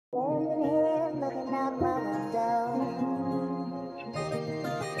Yeah,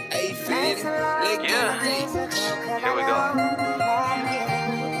 here we go.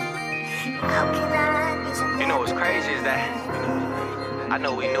 You know what's crazy is that I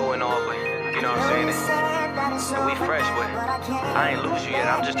know we new and all, but you know what I'm saying? And we fresh, but I ain't lose you yet.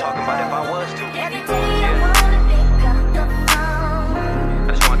 I'm just talking about if I was to. Yeah.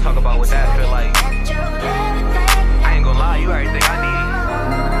 I just want to talk about what that feel like. I ain't gonna lie, you everything I need.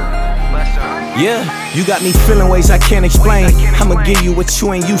 Yeah, you got me feeling ways I can't explain. I'ma give you what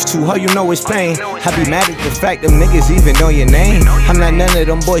you ain't used to, all you know is pain. I be mad at the fact them niggas even know your name. I'm not none of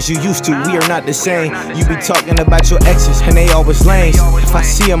them boys you used to, we are not the same. You be talking about your exes and they always lames. If I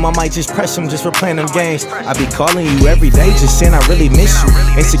see them I might just press them just for playing them games. I be calling you every day just saying I really miss you.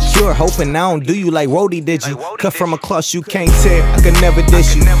 Insecure, hoping I don't do you like Rhodey did you. Cut from a cloth you can't tear, I could never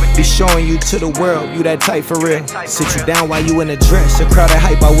dish you. Be showing you to the world, you that tight for real. Sit you down while you in a dress, a crowd of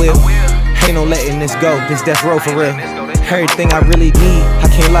hype I will. Ain't no letting this go, this death row for real. Everything I really need, I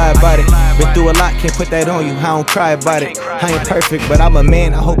can't lie about it. Been through a lot, can't put that on you, I don't cry about it. I ain't perfect, but I'm a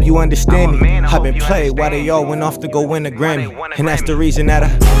man, I hope you understand me. I've been played while they all went off to go win a Grammy. And that's the reason that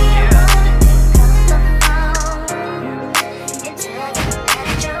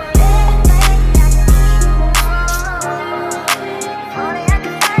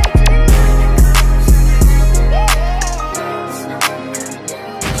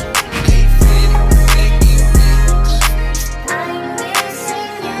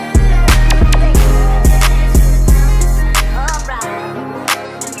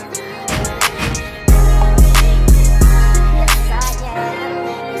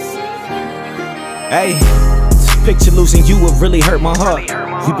hey, picture losing you would really hurt my heart.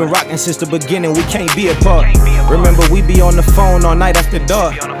 We've been rocking since the beginning, we can't be apart. Remember we be on the phone all night after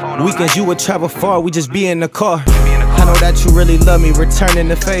dark. Weekends you would travel far, we just be in the car. I know that you really love me, returning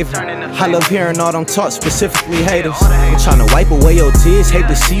the favor. I love hearing all them talks, specifically haters. I'm trying to wipe away your tears, hate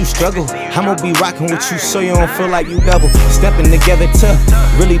to see you struggle. I'ma be rocking with you so you don't feel like you double. Stepping together tough,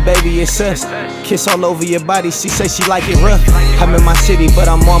 really baby it's us. Kiss all over your body, she say she like it rough. I'm in my city but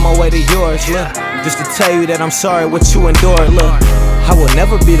I'm on my way to yours, look. Just to tell you that I'm sorry what you endured, look. I will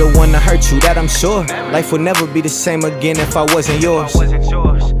never be the one to hurt you, that I'm sure. Life would never be the same again if I wasn't yours.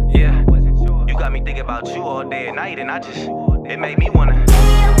 Yeah, you got me thinking about you all day and night, and it made me wanna